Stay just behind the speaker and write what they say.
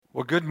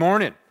Well, good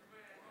morning.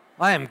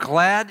 I am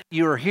glad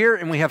you are here,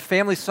 and we have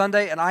Family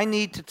Sunday, and I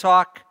need to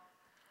talk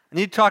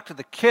to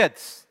the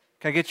kids.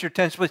 Can I get your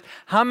attention, please?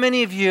 How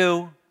many of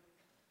you,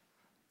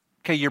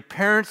 your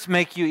parents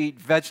make you eat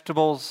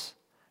vegetables,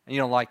 and you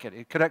don't like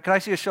it? Could I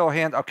see a show of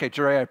hands? Okay,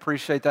 Dre, I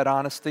appreciate that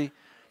honesty.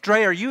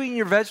 Dre, are you eating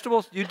your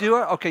vegetables? You do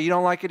it? Okay, you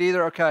don't like it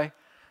either? Okay.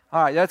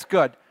 All right, that's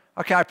good.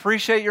 Okay, I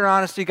appreciate your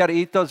honesty. You got to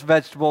eat those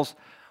vegetables.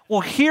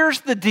 Well, here's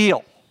the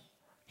deal.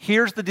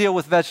 Here's the deal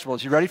with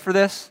vegetables. You ready for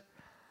this?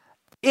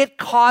 It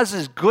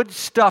causes good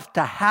stuff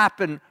to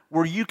happen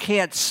where you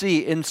can't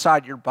see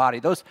inside your body.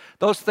 Those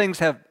things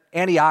have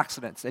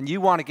antioxidants, and you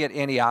want to get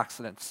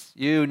antioxidants.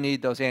 You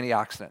need those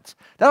antioxidants.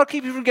 That'll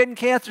keep you from getting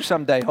cancer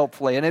someday,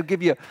 hopefully, and it'll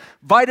give you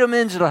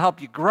vitamins. It'll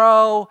help you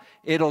grow.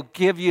 It'll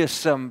give you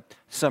some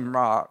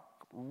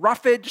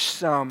roughage,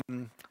 some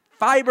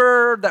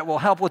fiber that will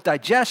help with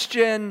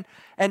digestion.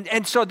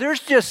 And so there's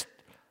just,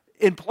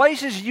 in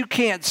places you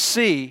can't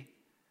see,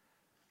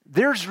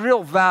 there's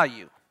real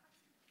value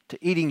to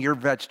eating your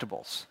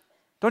vegetables.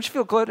 Don't you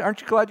feel good? Aren't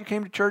you glad you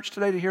came to church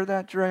today to hear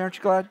that, Dre? Aren't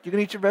you glad you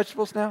can eat your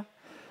vegetables now?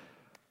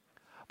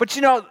 But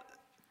you know,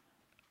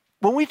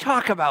 when we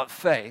talk about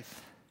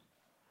faith,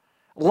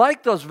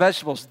 like those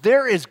vegetables,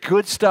 there is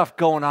good stuff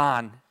going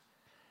on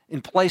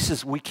in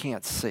places we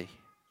can't see.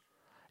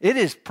 It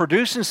is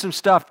producing some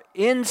stuff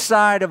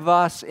inside of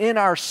us, in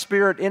our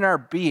spirit, in our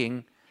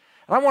being.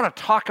 And I want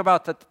to talk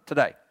about that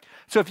today.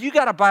 So if you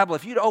got a Bible,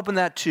 if you'd open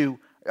that to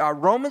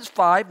Romans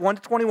 5, 1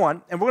 to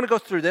 21, and we're going to go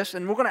through this,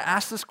 and we're going to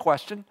ask this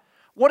question: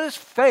 what does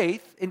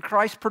faith in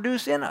Christ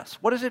produce in us?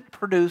 What does it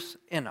produce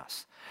in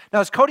us? Now,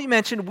 as Cody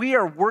mentioned, we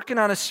are working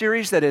on a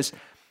series that is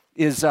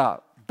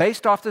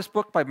based off this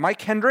book by Mike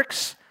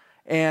Hendricks,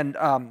 and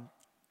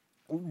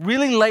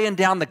really laying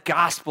down the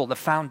gospel, the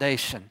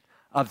foundation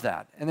of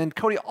that. And then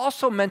Cody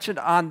also mentioned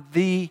on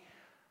the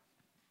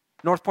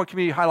North Point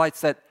Community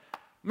Highlights that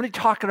I'm going to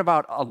be talking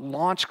about a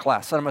launch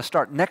class that I'm going to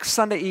start next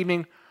Sunday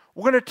evening.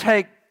 We're going to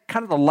take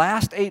kind of the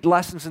last 8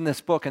 lessons in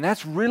this book, and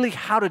that's really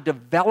how to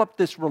develop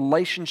this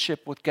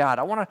relationship with God.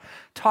 I want to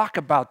talk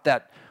about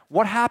that.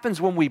 What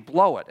happens when we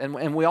blow it?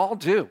 And we all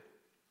do.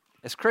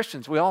 As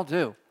Christians, we all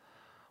do.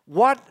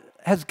 What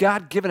has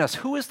God given us?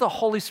 Who is the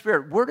Holy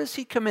Spirit? Where does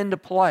He come into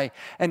play?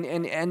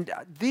 And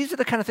these are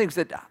the kind of things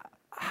that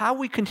how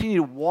we continue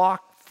to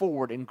walk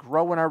forward and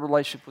grow in our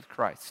relationship with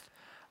Christ.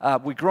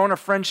 We grow in our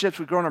friendships,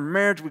 we grow in our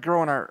marriage, we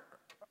grow in our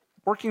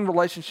working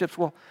relationships.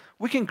 Well,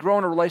 we can grow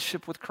in a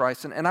relationship with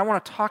Christ, and I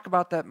want to talk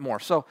about that more.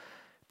 So,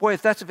 boy,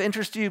 if that's of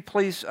interest to you,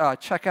 please sign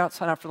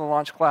up for the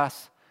launch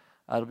class.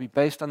 It'll be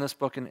based on this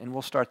book, and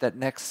we'll start that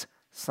next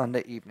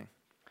Sunday evening.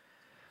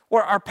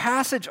 Well, our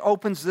passage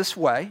opens this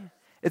way.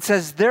 It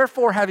says,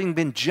 therefore, having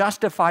been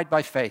justified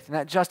by faith. And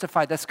that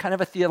justified, that's kind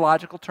of a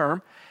theological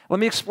term.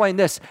 Let me explain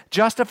this.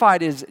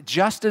 Justified is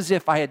just as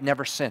if I had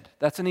never sinned.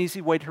 That's an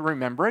easy way to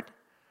remember it.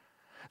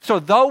 So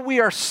though we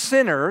are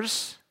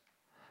sinners,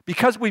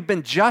 because we've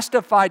been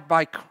justified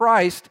by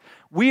Christ,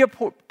 we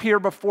appear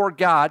before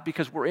God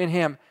because we're in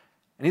Him,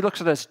 and He looks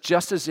at us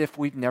just as if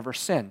we'd never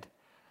sinned.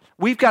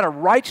 We've got a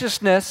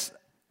righteousness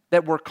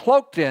that we're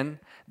cloaked in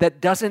that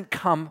doesn't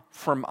come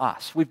from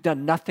us. We've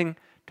done nothing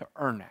to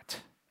earn it.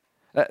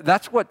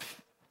 That's what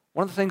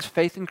one of the things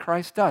faith in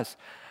Christ does.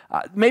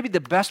 Maybe the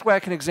best way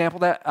I can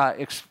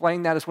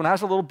explain that is when I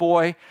was a little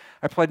boy,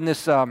 I played in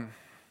this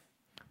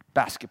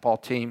basketball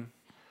team,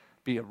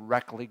 be a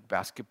rec league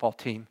basketball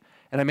team.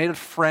 And I made a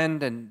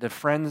friend, and the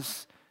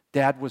friend's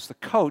dad was the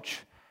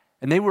coach,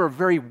 and they were a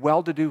very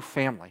well-to-do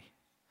family.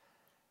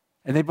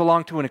 And they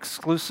belonged to an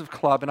exclusive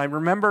club. And I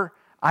remember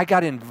I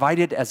got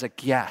invited as a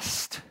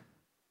guest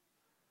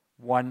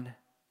one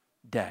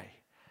day.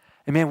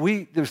 And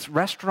man, this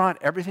restaurant,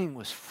 everything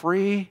was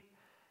free,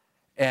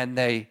 and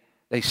they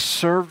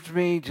served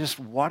me just,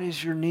 what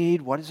is your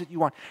need? What is it you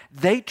want?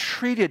 They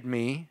treated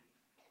me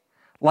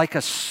like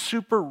a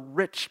super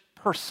rich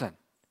person.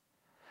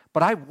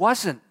 But I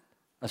wasn't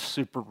a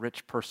super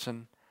rich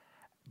person,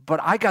 but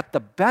I got the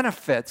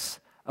benefits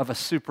of a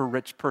super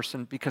rich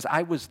person because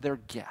I was their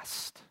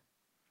guest.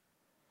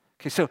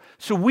 Okay,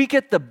 so we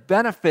get the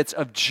benefits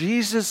of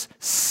Jesus'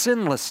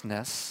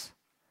 sinlessness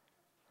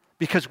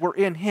because we're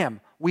in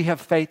Him. We have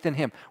faith in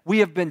Him. We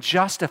have been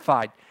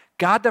justified.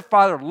 God the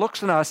Father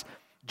looks at us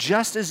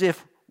just as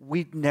if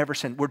we'd never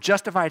sinned. We're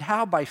justified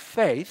how? By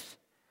faith.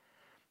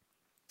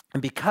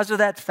 And because of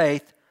that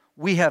faith,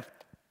 we have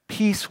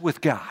peace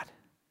with God.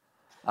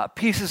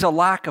 Peace is a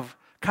lack of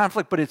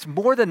conflict, but it's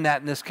more than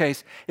that in this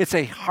case. It's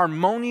a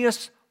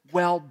harmonious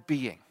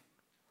well-being.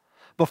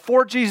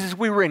 Before Jesus,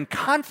 we were in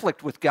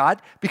conflict with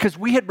God because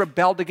we had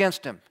rebelled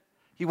against Him.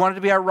 He wanted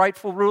to be our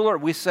rightful ruler.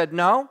 We said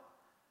no.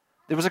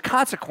 There was a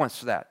consequence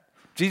to that.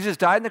 Jesus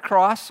died on the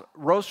cross,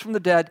 rose from the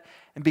dead,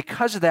 and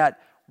because of that,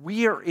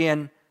 we are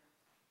in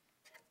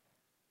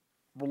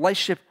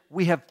relationship.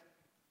 We have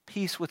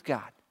peace with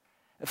God.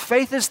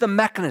 Faith is the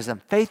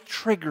mechanism. Faith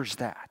triggers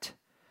that.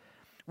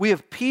 We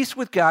have peace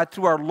with God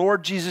through our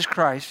Lord Jesus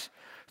Christ,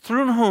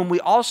 through whom we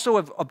also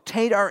have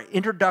obtained our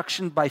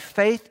introduction by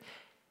faith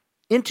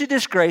into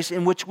this grace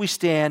in which we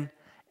stand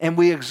and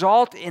we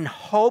exalt in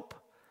hope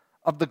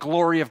of the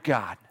glory of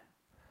God.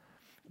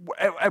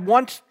 At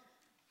one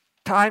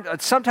time,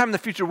 at some time in the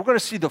future, we're going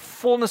to see the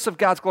fullness of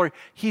God's glory.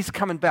 He's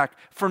coming back.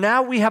 For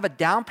now, we have a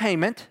down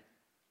payment.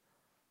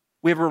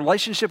 We have a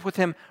relationship with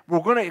Him.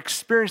 We're going to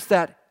experience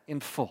that in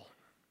full.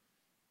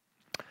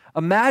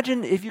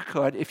 Imagine, if you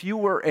could, if you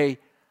were a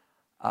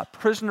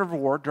prisoner of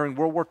war during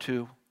World War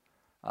II,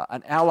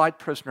 an Allied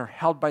prisoner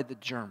held by the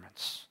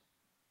Germans.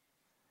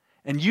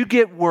 And you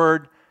get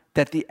word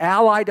that the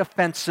Allied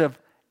offensive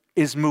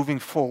is moving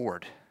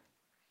forward.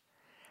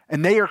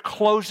 And they are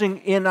closing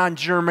in on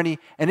Germany,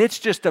 and it's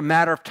just a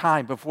matter of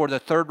time before the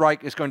Third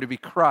Reich is going to be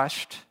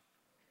crushed,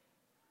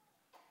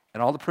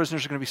 and all the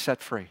prisoners are going to be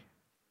set free.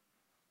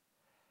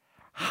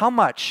 How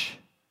much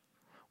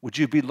would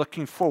you be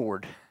looking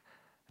forward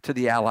to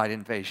the Allied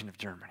invasion of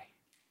Germany?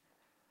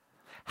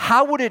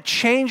 How would it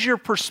change your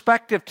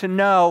perspective to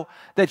know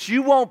that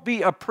you won't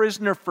be a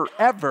prisoner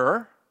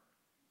forever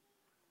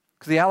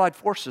because the Allied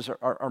forces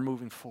are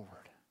moving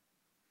forward?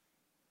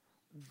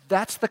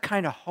 That's the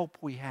kind of hope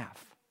we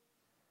have.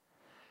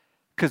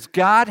 Because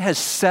God has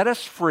set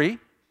us free,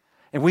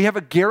 and we have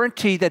a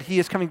guarantee that He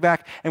is coming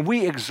back, and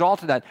we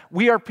exalted that.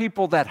 We are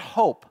people that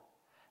hope.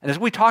 And as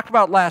we talked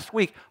about last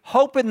week,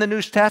 hope in the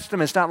New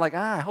Testament is not like,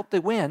 I hope they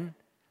win.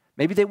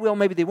 Maybe they will,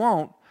 maybe they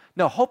won't.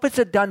 No, hope is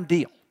a done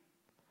deal.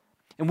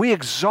 And we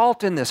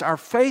exalt in this. Our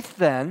faith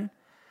then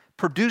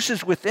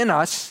produces within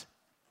us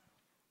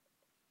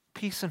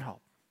peace and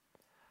hope.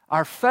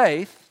 Our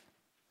faith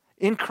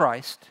in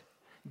Christ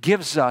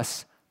gives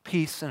us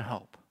peace and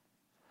hope.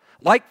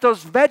 Like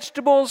those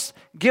vegetables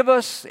give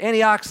us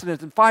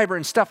antioxidants and fiber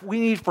and stuff we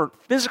need for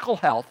physical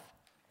health,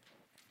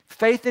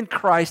 faith in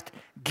Christ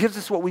gives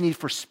us what we need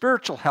for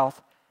spiritual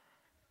health,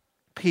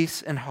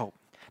 peace and hope.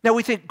 Now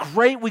we think,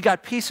 great, we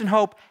got peace and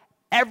hope.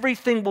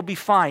 Everything will be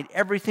fine.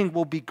 Everything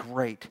will be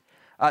great.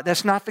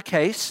 That's not the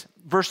case.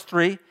 Verse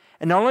 3,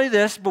 and not only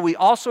this, but we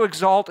also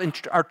exalt in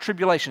our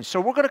tribulations. So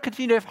we're going to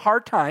continue to have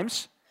hard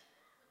times,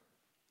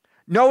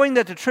 knowing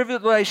that the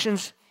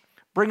tribulations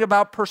bring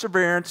about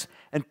perseverance,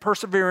 and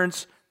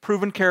perseverance,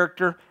 proven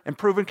character, and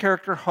proven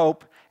character,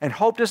 hope. And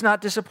hope does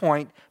not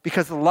disappoint,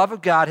 because the love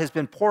of God has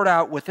been poured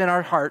out within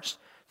our hearts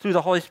through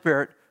the Holy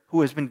Spirit who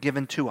has been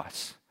given to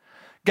us.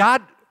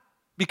 God,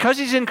 because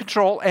He's in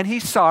control and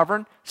He's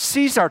sovereign,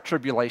 sees our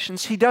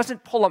tribulations. He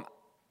doesn't pull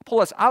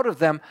us out of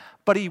them,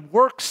 but He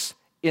works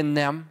in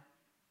them,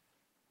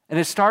 and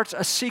it starts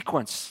a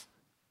sequence.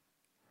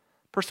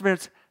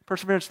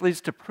 Perseverance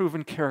leads to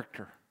proven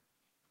character.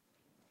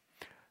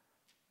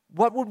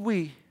 What would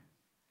we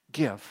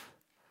give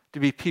to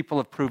be people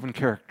of proven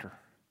character?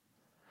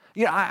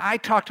 You know, I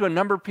talk to a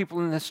number of people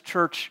in this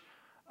church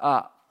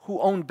who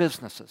own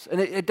businesses,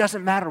 and it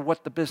doesn't matter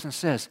what the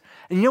business is.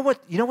 And you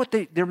know what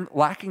they're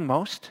lacking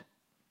most?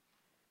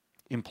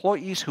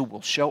 Employees who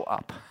will show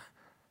up.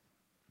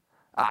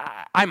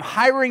 I'm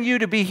hiring you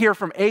to be here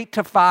from 8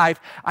 to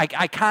 5. I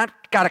can't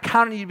got to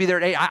count on you to be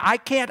there at 8. I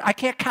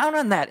can't count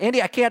on that,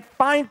 Andy. I can't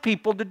find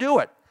people to do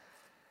it.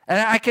 And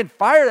I can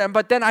fire them,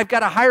 but then I've got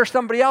to hire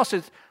somebody else.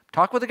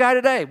 Talk with a guy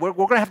today. We're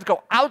going to have to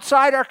go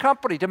outside our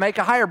company to make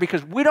a hire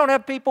because we don't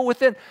have people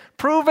within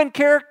proven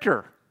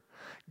character.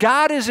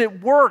 God is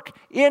at work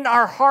in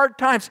our hard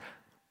times,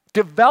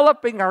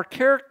 developing our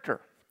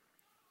character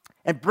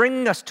and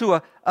bringing us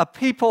to a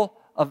people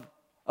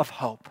of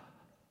hope.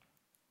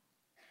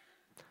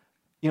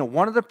 You know,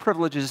 one of the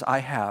privileges I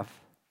have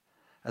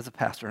as a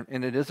pastor,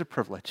 and it is a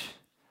privilege,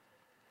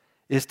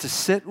 is to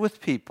sit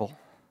with people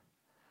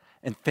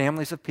and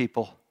families of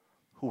people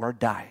who are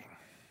dying.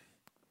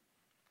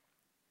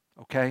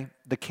 Okay?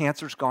 The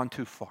cancer's gone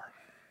too far.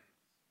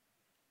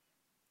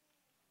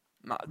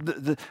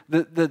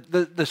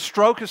 The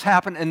stroke has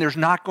happened and there's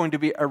not going to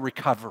be a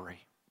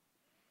recovery.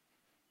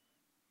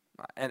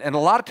 And a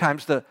lot of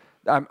times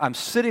I'm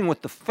sitting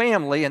with the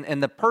family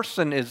and the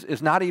person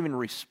is not even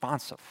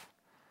responsive.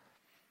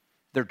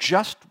 They're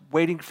just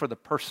waiting for the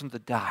person to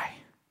die.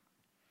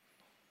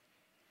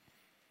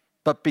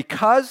 But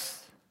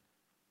because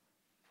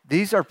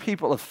these are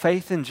people of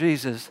faith in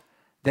Jesus,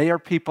 they are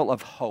people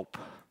of hope.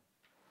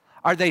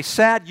 Are they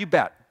sad? You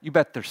bet. You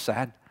bet they're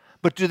sad.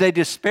 But do they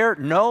despair?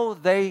 No,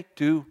 they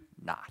do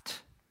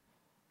not.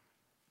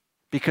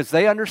 Because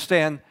they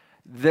understand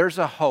there's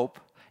a hope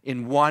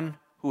in one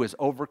who has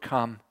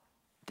overcome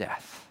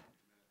death.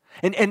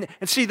 And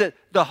see,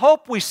 the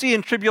hope we see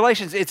in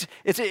tribulations, it's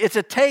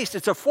a taste,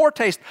 it's a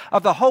foretaste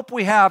of the hope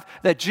we have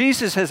that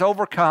Jesus has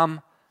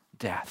overcome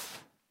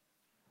death.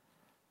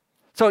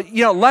 So,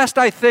 you know, lest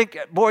I think,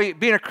 boy,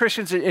 being a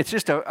Christian, it's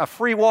just a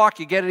free walk,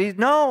 you get it easy.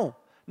 No,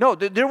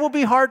 there will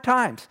be hard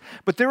times.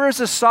 But there is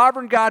a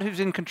sovereign God who's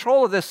in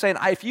control of this, saying,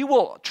 if you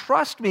will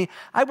trust me,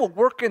 I will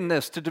work in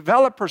this to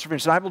develop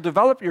perseverance, and I will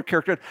develop your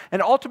character,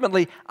 and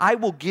ultimately, I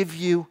will give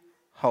you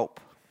hope.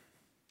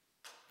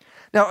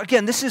 Now,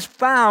 again, this is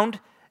found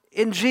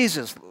in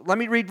Jesus. Let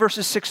me read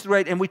verses 6 through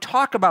 8, and we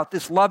talk about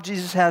this love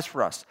Jesus has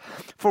for us.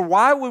 For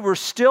while we were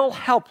still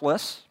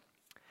helpless,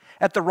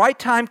 at the right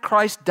time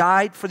Christ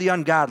died for the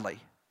ungodly.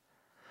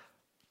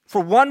 For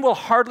one will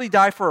hardly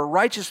die for a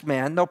righteous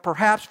man, though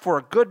perhaps for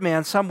a good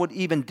man some would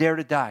even dare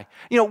to die.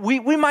 You know, we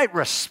might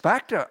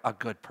respect a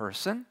good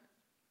person,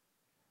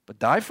 but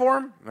die for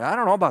him? I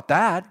don't know about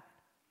that.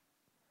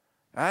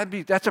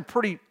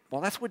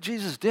 That's what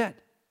Jesus did.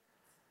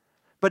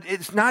 But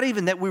it's not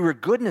even that we were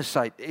good in his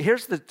sight.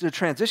 Here's the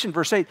transition,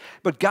 verse 8.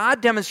 But God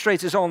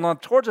demonstrates his own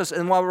love towards us,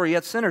 and while we were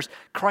yet sinners,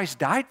 Christ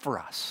died for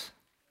us.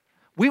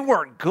 We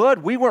weren't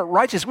good. We weren't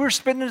righteous. We were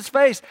spitting in his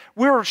face.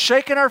 We were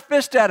shaking our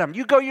fist at him.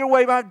 You go your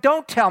way.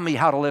 Don't tell me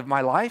how to live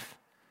my life.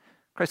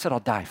 Christ said,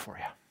 I'll die for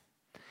you,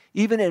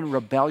 even in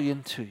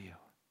rebellion to you.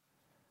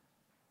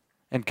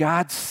 And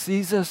God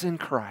sees us in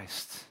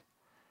Christ,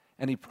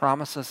 and he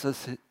promises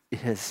us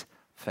his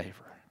favor.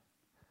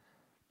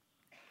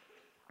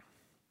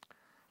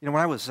 You know,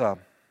 when I was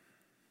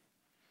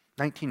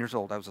 19 years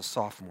old, I was a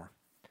sophomore.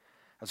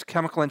 I was a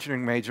chemical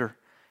engineering major,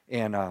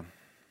 and I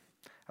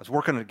was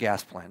working at a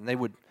gas plant. And they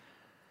would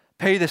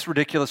pay this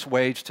ridiculous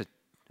wage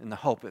in the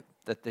hope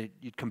that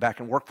you'd come back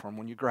and work for them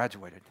when you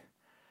graduated.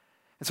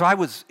 And so I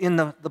was in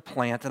the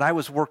plant, and like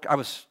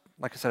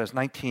I said, I was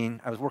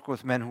 19. I was working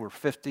with men who were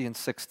 50 and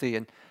 60,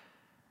 and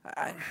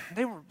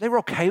they were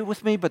okay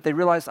with me, but they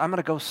realized I'm going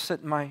to go sit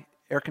in my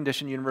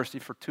air-conditioned university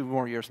for 2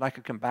 more years, and I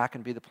could come back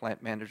and be the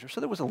plant manager. So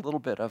there was a little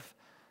bit of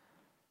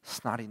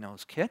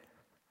snotty-nosed kid.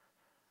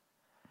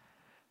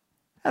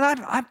 And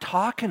I'm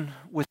talking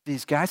with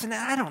these guys, and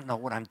I don't know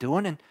what I'm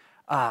doing. And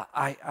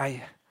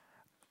I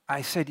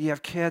say, do you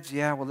have kids?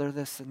 Yeah, well, they're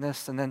this and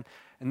this. And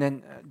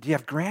then do you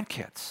have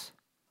grandkids?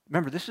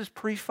 Remember, this is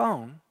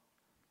pre-phone.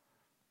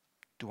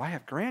 Do I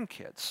have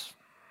grandkids?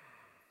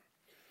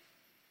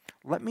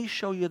 Let me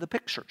show you the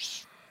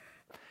pictures.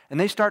 And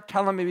they start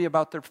telling me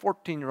about their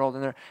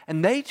 14-year-old,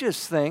 and they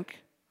just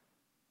think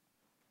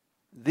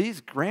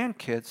these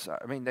grandkids,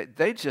 I mean,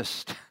 they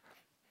just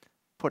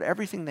put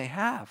everything they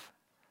have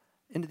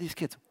into these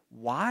kids.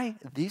 Why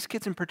these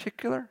kids in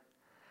particular?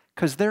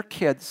 Because they're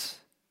kids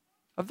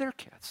of their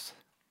kids.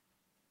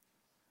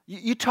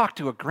 You talk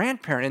to a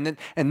grandparent,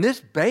 and this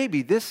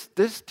baby, this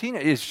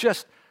teenager is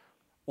just,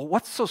 well,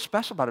 what's so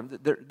special about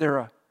them?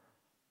 They're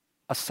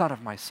a son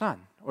of my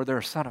son, or they're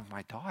a son of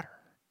my daughter.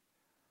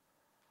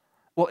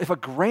 Well, if a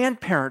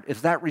grandparent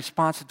is that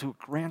responsive to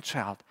a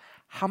grandchild,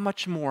 how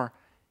much more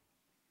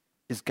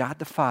is God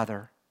the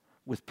Father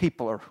with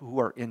people who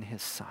are in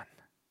his Son?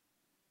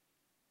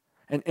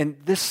 And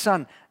this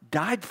Son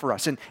died for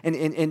us.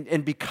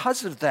 And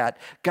because of that,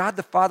 God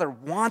the Father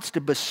wants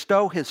to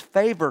bestow his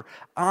favor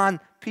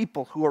on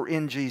people who are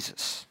in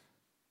Jesus.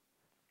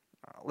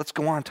 Let's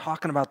go on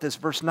talking about this.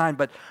 Verse 9,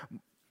 but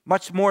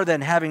much more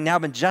than having now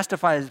been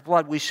justified in his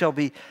blood, we shall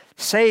be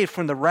saved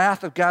from the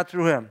wrath of God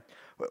through him.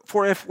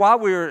 For if while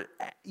we were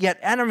yet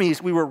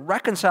enemies, we were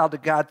reconciled to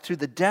God through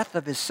the death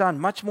of his Son,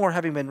 much more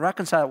having been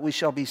reconciled, we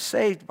shall be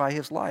saved by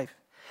his life.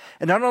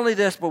 And not only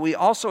this, but we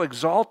also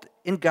exalt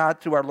in God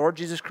through our Lord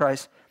Jesus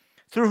Christ,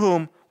 through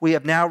whom we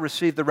have now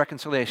received the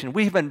reconciliation.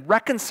 We have been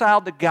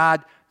reconciled to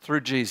God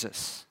through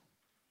Jesus.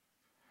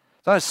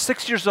 So I was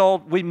 6 years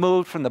old. We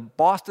moved from the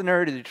Boston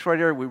area to the Detroit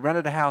area. We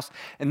rented a house,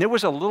 and there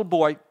was a little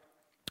boy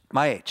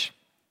my age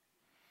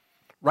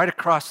right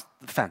across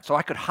the fence. So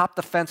I could hop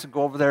the fence and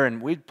go over there,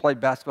 and we'd play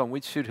basketball, and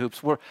we'd shoot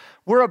hoops.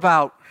 We're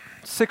about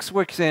 6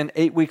 weeks in,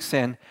 8 weeks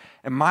in,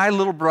 and my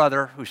little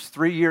brother, who's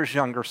 3 years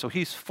younger, so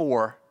he's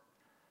 4,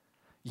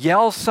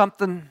 yells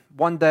something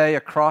one day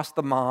across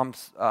the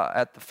mom's,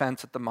 at the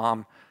fence at the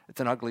mom.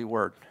 It's an ugly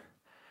word.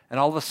 And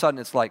all of a sudden,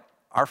 it's like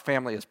our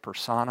family is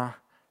persona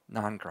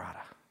non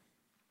grata.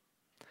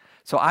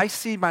 So I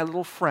see my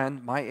little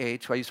friend, my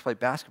age, who I used to play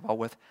basketball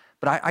with,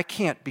 but I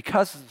can't,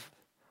 because of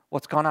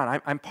what's gone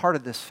on. I'm part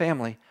of this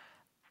family.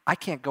 I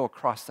can't go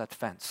across that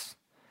fence.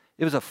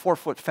 It was a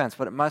 4-foot fence,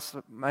 but it might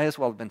as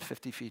well have been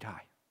 50 feet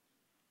high.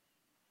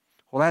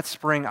 Well, that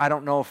spring, I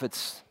don't know if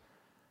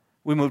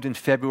we moved in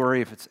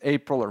February, if it's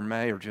April or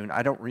May or June,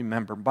 I don't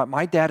remember. But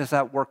my dad is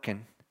out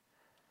working,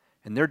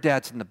 and their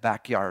dad's in the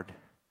backyard.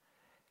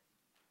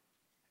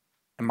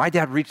 And my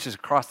dad reaches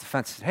across the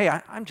fence and says,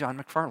 hey, I'm John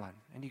McFarland.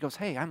 And he goes,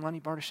 hey, I'm Lenny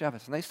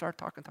Bartashevitz. And they start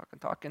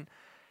talking.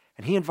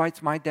 And he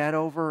invites my dad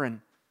over,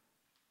 and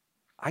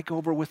I go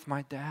over with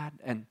my dad,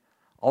 and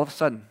all of a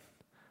sudden,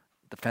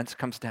 the fence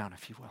comes down,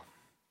 if you will.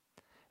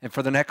 And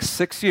for the next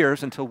 6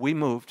 years, until we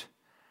moved,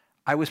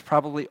 I was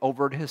probably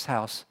over at his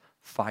house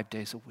 5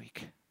 days a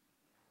week.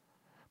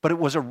 But it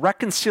was a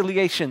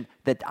reconciliation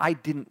that I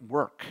didn't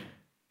work.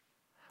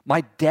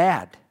 My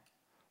dad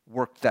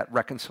worked that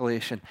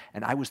reconciliation,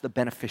 and I was the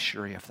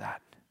beneficiary of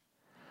that.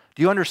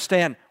 Do you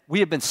understand? We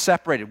have been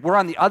separated. We're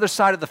on the other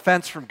side of the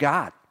fence from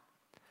God.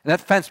 And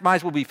that fence might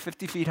as well be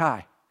 50 feet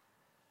high.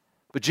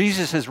 But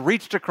Jesus has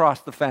reached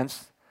across the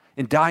fence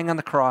in dying on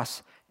the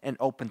cross and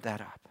opened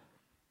that up.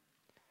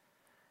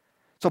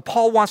 So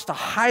Paul wants to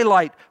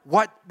highlight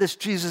what this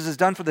Jesus has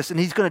done for this, and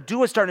he's going to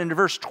do it starting in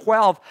verse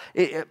 12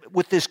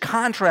 with this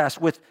contrast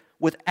with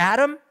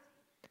Adam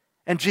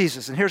and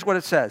Jesus. And here's what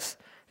it says.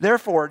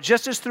 Therefore,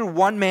 just as through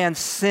one man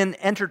sin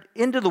entered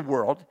into the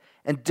world,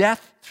 and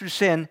death through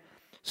sin,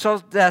 so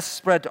death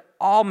spread to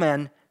all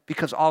men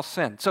because all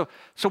sinned. So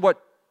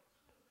what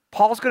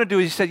Paul's going to do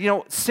is he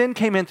said, sin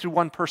came in through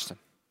one person.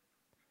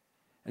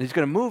 And he's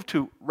going to move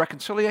to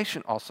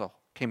reconciliation also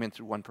came in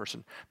through one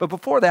person. But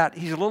before that,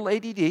 he's a little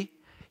ADD.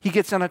 He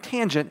gets on a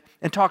tangent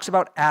and talks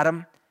about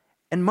Adam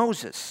and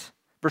Moses,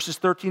 verses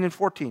 13 and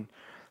 14.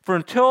 For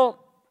until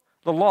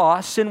the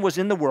law, sin was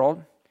in the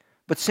world,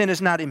 but sin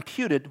is not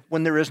imputed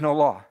when there is no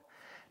law.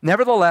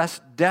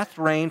 Nevertheless, death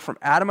reigned from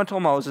Adam until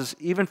Moses,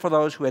 even for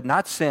those who had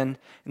not sinned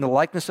in the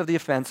likeness of the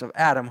offense of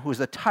Adam, who is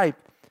the type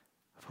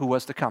of who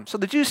was to come. So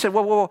the Jews said,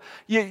 well,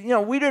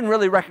 we didn't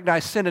really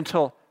recognize sin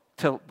until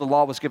the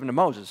law was given to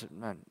Moses.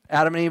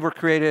 Adam and Eve were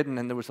created, and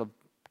then there was a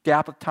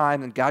gap of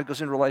time, and God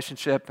goes into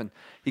relationship, and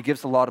he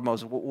gives the law to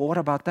Moses. Well, what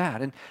about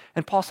that?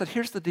 And Paul said,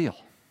 here's the deal.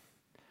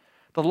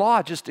 The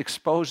law just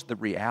exposed the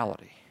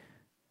reality.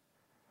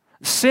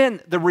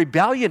 Sin, the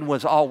rebellion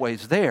was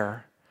always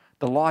there.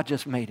 The law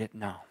just made it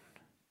known.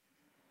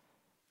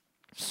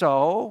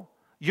 So,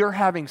 you're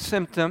having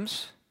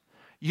symptoms.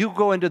 You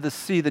go into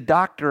see the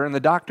doctor, and the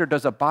doctor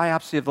does a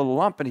biopsy of the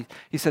lump, and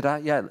he said,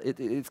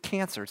 it's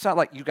cancer. It's not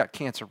like you got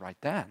cancer right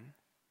then.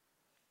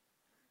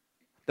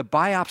 The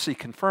biopsy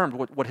confirmed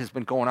what has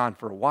been going on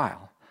for a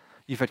while.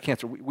 You've had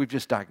cancer. We've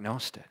just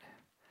diagnosed it.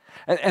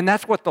 And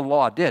that's what the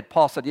law did.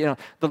 Paul said, the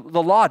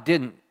law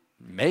didn't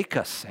make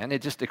us sin.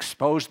 It just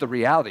exposed the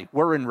reality.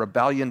 We're in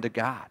rebellion to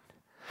God.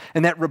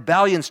 And that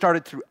rebellion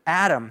started through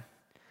Adam,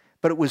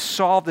 but it was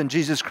solved in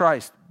Jesus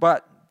Christ.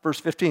 But, verse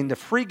 15, the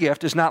free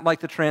gift is not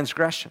like the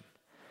transgression.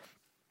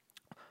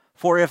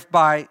 For if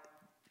by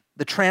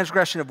the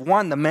transgression of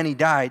one the many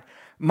died,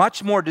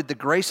 much more did the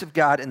grace of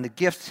God and the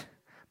gift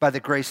by the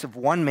grace of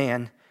one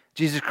man,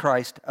 Jesus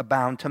Christ,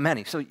 abound to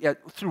many. So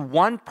through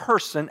one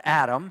person,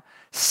 Adam,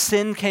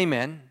 sin came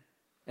in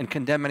and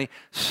condemned many.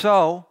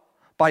 So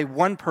by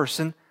one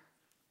person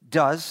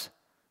does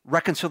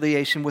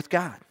reconciliation with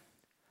God.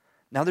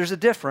 Now there's a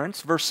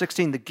difference. Verse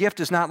 16, the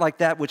gift is not like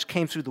that which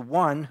came through the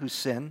one who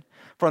sinned.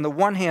 For on the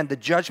one hand, the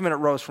judgment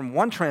arose from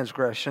one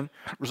transgression,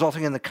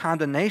 resulting in the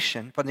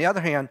condemnation. But on the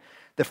other hand,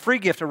 the free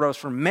gift arose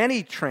from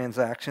many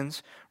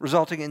transactions,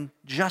 resulting in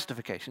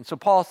justification. So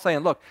Paul's saying,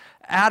 look,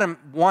 Adam,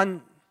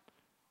 one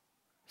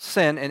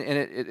sin, and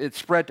it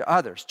spread to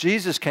others.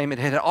 Jesus came, it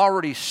had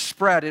already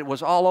spread, it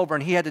was all over,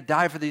 and he had to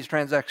die for these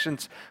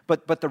transactions,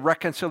 but the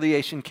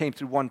reconciliation came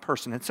through one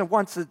person. And so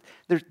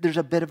there's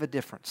a bit of a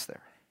difference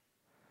there.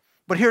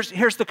 But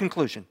here's the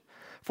conclusion.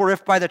 For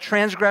if by the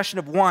transgression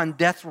of one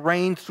death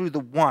reigned through the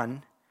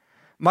one,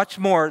 much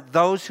more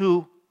those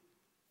who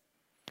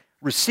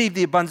receive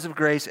the abundance of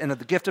grace and of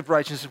the gift of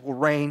righteousness will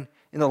reign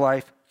in the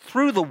life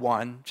through the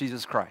one,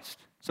 Jesus Christ.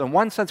 So in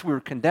one sense we were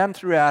condemned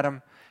through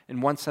Adam,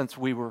 in one sense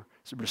we were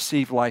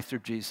received life through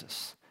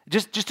Jesus.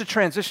 Just a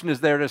transition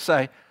is there to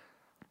say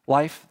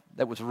life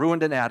that was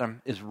ruined in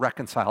Adam is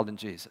reconciled in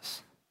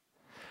Jesus.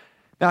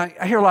 Now,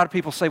 I hear a lot of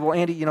people say, well,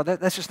 Andy,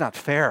 that's just not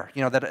fair,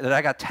 that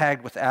I got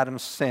tagged with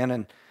Adam's sin,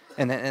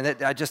 and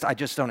I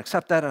just don't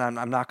accept that, and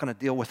I'm not going to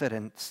deal with it.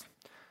 And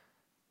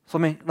so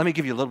let me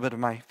give you a little bit of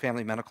my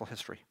family medical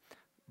history.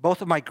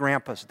 Both of my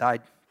grandpas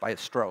died by a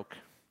stroke.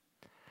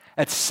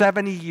 At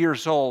 70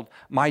 years old,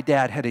 my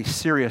dad had a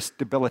serious,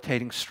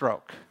 debilitating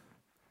stroke.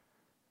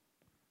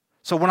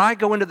 So when I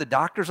go into the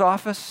doctor's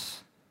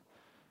office,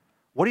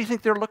 what do you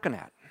think they're looking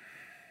at?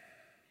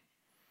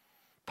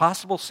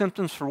 Possible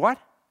symptoms for what?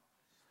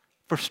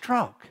 For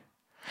stroke.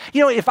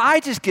 If I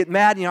just get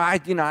mad,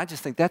 I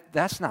just think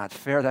that's not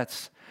fair.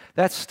 That's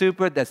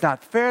stupid. That's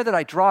not fair that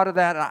I draw to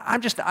that. I'm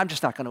just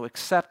not going to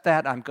accept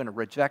that. I'm going to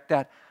reject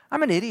that.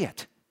 I'm an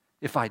idiot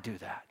if I do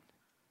that.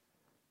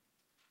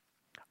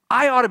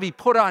 I ought to be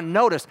put on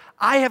notice.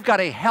 I have got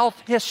a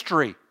health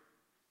history.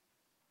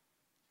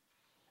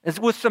 As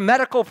with some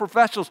medical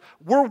professionals,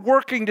 we're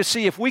working to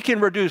see if we can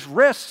reduce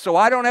risk so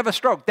I don't have a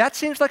stroke. That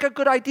seems like a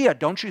good idea,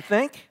 don't you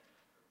think?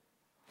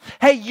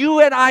 Hey,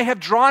 you and I have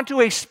drawn to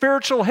a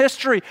spiritual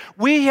history.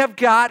 We have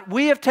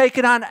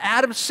taken on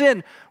Adam's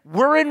sin.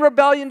 We're in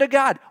rebellion to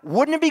God.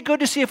 Wouldn't it be good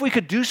to see if we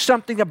could do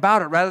something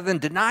about it rather than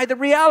deny the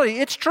reality?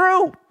 It's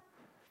true.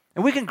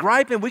 And we can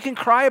gripe and we can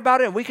cry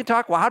about it and we can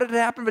talk, well, how did it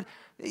happen? But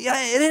it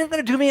isn't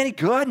going to do me any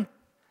good.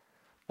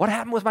 What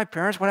happened with my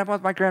parents? What happened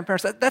with my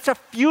grandparents? That's a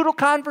futile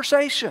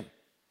conversation.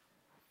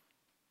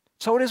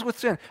 So it is with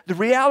sin. The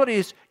reality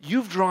is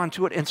you've drawn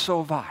to it and so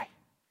have I.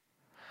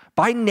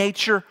 By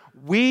nature,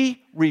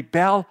 we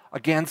rebel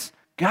against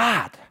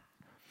God.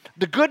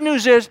 The good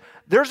news is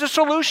there's a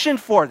solution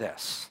for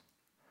this.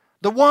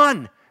 The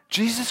one,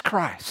 Jesus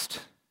Christ.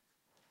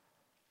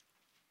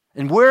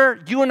 And where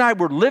you and I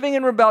were living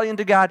in rebellion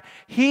to God,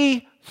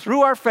 He,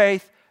 through our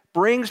faith,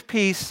 brings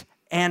peace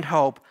and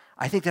hope.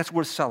 I think that's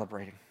worth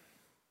celebrating.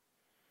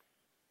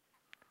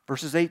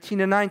 Verses 18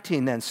 and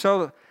 19 then.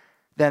 So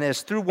then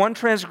as through one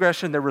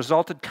transgression there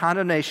resulted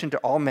condemnation to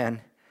all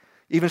men,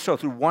 even so,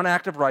 through one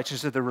act of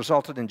righteousness, there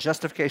resulted in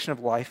justification of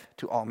life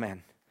to all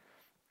men.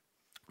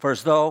 For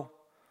as though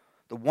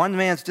the one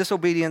man's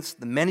disobedience,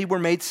 the many were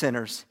made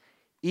sinners,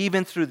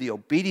 even through the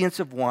obedience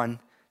of one,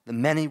 the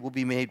many will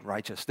be made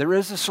righteous. There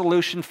is a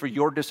solution for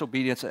your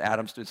disobedience and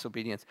Adam's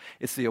disobedience.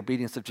 It's the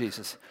obedience of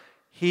Jesus.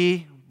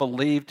 He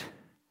believed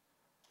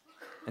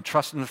and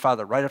trust in the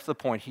Father right up to the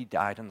point he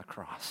died on the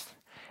cross.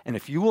 And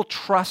if you will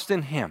trust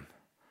in him,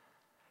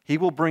 he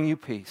will bring you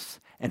peace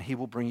and he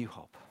will bring you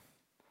hope.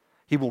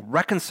 He will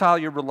reconcile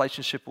your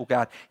relationship with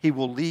God. He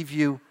will leave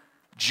you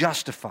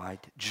justified,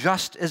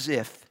 just as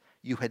if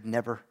you had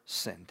never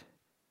sinned.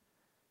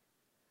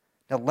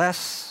 Now,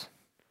 lest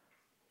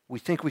we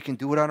think we can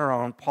do it on our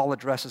own, Paul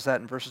addresses that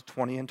in verses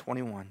 20 and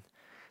 21.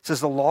 It says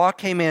the law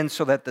came in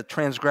so that the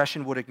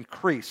transgression would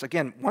increase.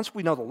 Again, once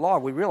we know the law,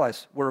 we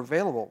realize we're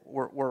available,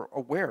 we're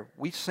aware,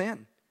 we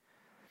sin.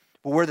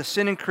 But where the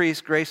sin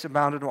increased, grace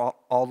abounded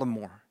all the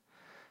more.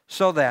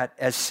 So that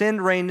as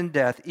sin reigned in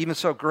death, even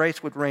so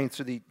grace would reign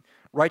through the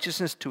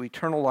righteousness to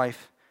eternal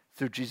life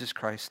through Jesus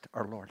Christ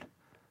our Lord.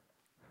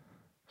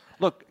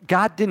 Look,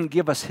 God didn't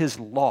give us his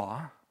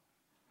law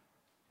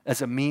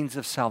as a means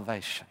of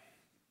salvation.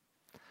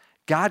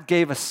 God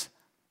gave us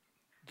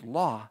the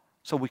law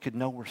so we could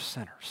know we're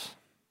sinners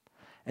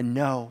and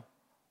know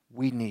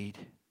we need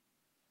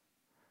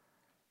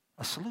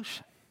a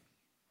solution.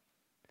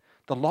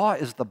 The law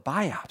is the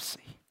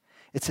biopsy.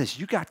 It says,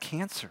 you got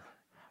cancer.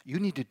 You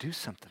need to do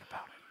something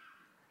about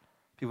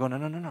it. People go,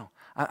 no.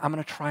 I'm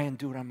going to try and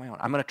do it on my own.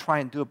 I'm going to try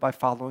and do it by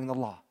following the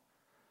law.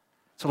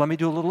 So let me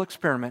do a little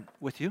experiment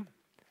with you.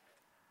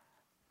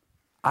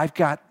 I've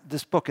got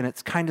this book, and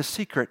it's kind of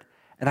secret,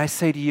 and I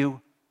say to you,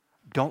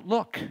 don't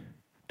look.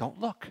 Don't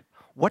look.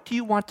 What do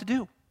you want to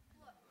do?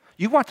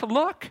 You want to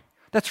look.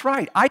 That's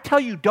right. I tell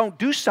you don't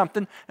do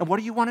something, and what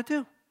do you want to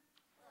do?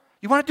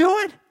 You want to do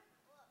it.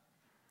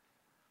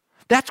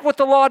 That's what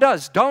the law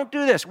does. Don't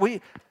do this.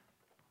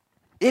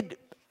 It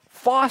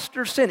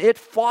fosters sin. It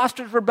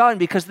fosters rebellion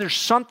because there's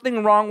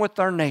something wrong with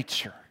our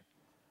nature.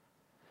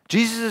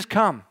 Jesus has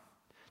come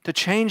to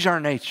change our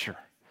nature,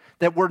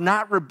 that we're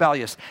not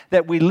rebellious,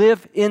 that we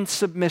live in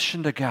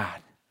submission to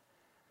God.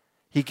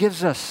 He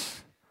gives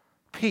us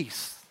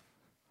peace,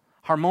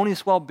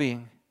 harmonious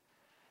well-being,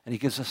 and he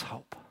gives us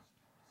hope.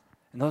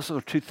 And those are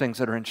the two things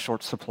that are in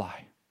short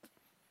supply.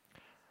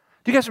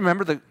 Do you guys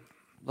remember those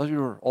of you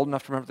who are old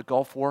enough to remember the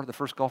Gulf War, the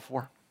first Gulf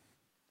War?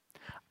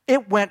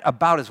 It went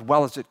about as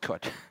well as it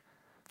could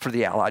for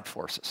the Allied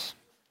forces.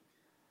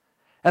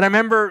 And I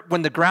remember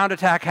when the ground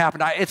attack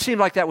happened, it seemed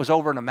like that was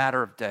over in a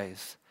matter of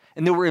days.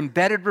 And there were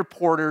embedded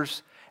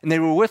reporters, and they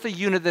were with a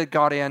unit that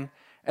got in,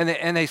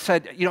 and they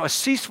said, a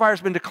ceasefire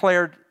has been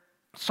declared.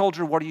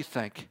 Soldier, what do you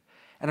think?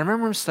 And I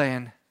remember him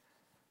saying,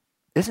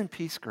 isn't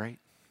peace great?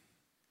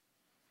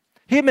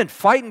 He had been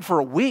fighting for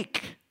a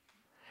week.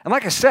 And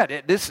like I said,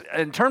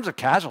 in terms of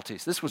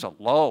casualties, this was a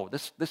low.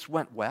 This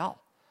went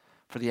well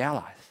for the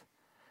Allies.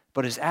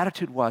 But his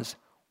attitude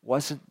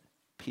wasn't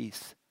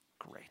peace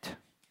great?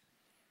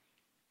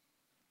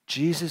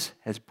 Jesus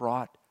has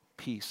brought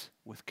peace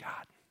with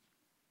God.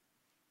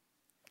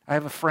 I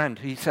have a friend,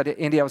 he said,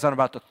 Andy, I was on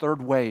about the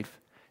third wave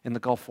in the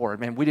Gulf War.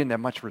 Man, we didn't have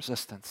much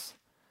resistance.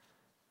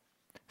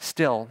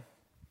 Still,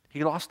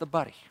 he lost a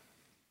buddy.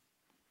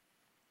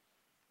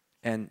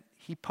 And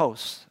he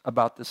posts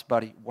about this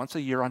buddy once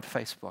a year on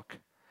Facebook.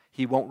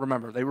 He won't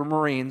remember. They were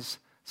Marines,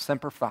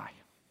 Semper Fi.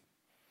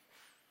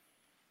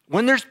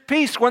 When there's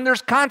peace, when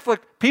there's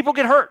conflict, people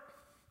get hurt.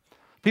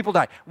 People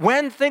die.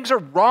 When things are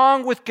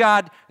wrong with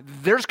God,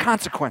 there's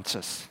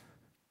consequences.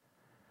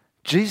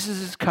 Jesus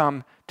has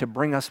come to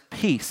bring us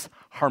peace,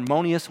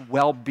 harmonious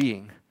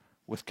well-being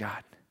with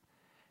God.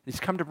 He's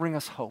come to bring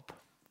us hope.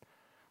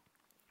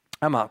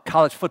 I'm a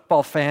college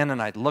football fan,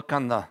 and I look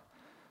on the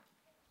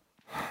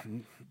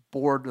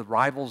board, the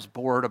rivals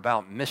board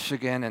about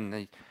Michigan,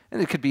 and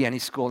it could be any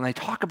school, and they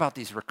talk about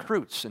these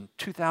recruits in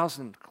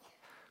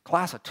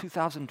class of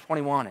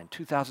 2021 and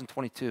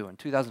 2022 and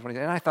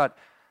 2023. And I thought,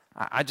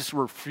 I just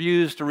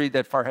refuse to read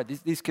that far ahead.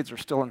 These kids are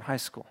still in high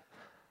school.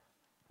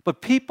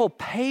 But people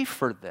pay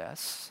for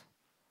this.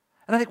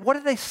 And I think, what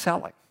are they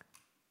selling?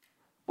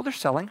 Well, they're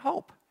selling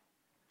hope.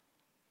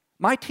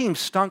 My team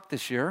stunk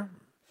this year,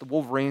 the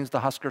Wolverines, the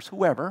Huskers,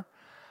 whoever.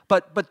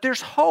 But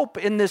there's hope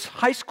in this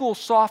high school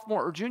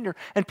sophomore or junior,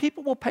 and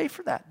people will pay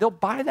for that. They'll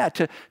buy that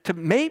to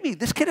maybe,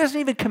 this kid hasn't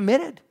even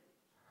committed.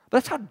 But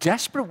that's how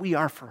desperate we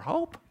are for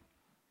hope.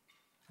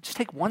 Just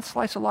take one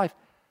slice of life.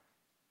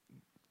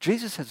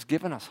 Jesus has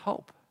given us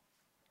hope,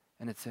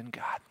 and it's in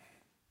God.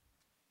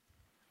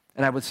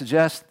 And I would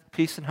suggest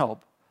peace and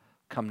hope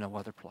come no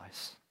other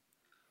place.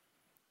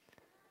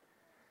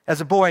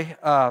 As a boy,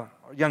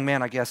 young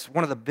man, I guess,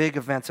 one of the big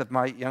events of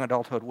my young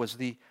adulthood was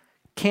the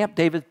Camp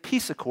David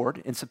Peace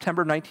Accord in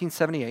September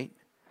 1978.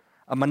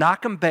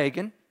 Menachem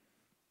Begin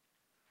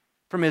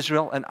from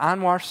Israel and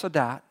Anwar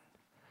Sadat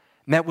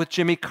met with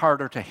Jimmy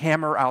Carter to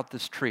hammer out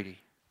this treaty.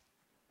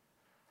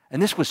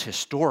 And this was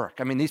historic.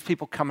 I mean, these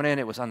people coming in,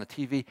 it was on the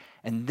TV,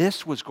 and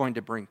this was going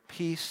to bring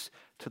peace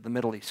to the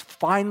Middle East.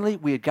 Finally,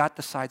 we had got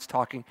the sides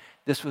talking.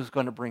 This was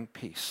going to bring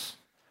peace.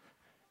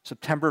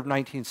 September of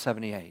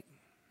 1978.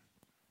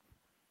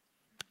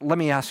 Let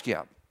me ask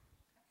you,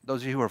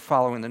 those of you who are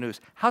following the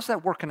news, how's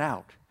that working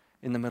out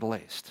in the Middle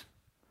East?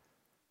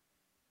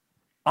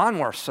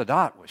 Anwar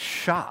Sadat was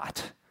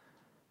shot.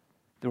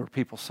 There were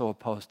people so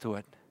opposed to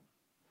it.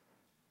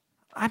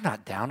 I'm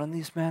not down on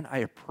these men. I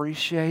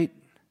appreciate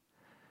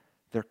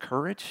their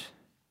courage,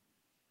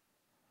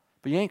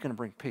 but you ain't going to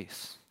bring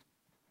peace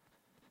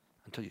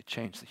until you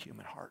change the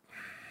human heart.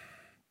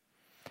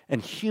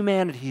 And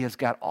humanity has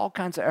got all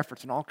kinds of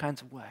efforts in all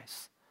kinds of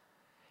ways.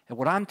 And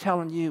what I'm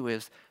telling you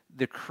is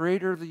the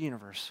creator of the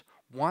universe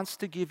wants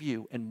to give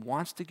you and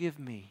wants to give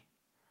me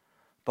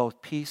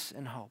both peace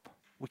and hope.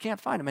 We can't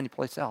find them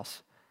anyplace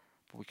else,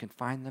 but we can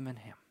find them in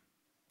him.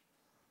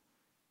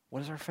 What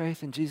does our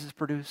faith in Jesus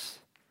produce?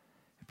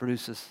 It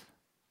produces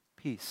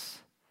peace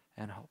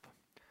and hope.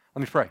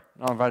 Let me pray.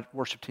 I'll invite the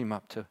worship team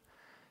up to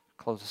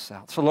close us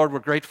out. So, Lord, we're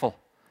grateful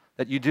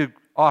that you do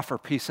offer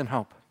peace and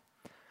hope.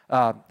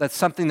 That's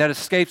something that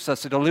escapes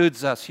us. It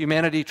eludes us.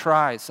 Humanity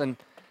tries, and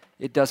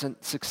it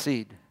doesn't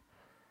succeed.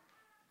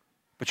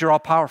 But you're all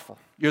powerful.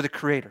 You're the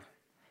creator,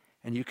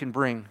 and you can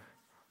bring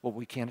what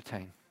we can't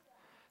attain.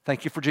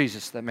 Thank you for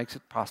Jesus that makes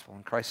it possible.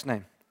 In Christ's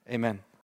name, amen.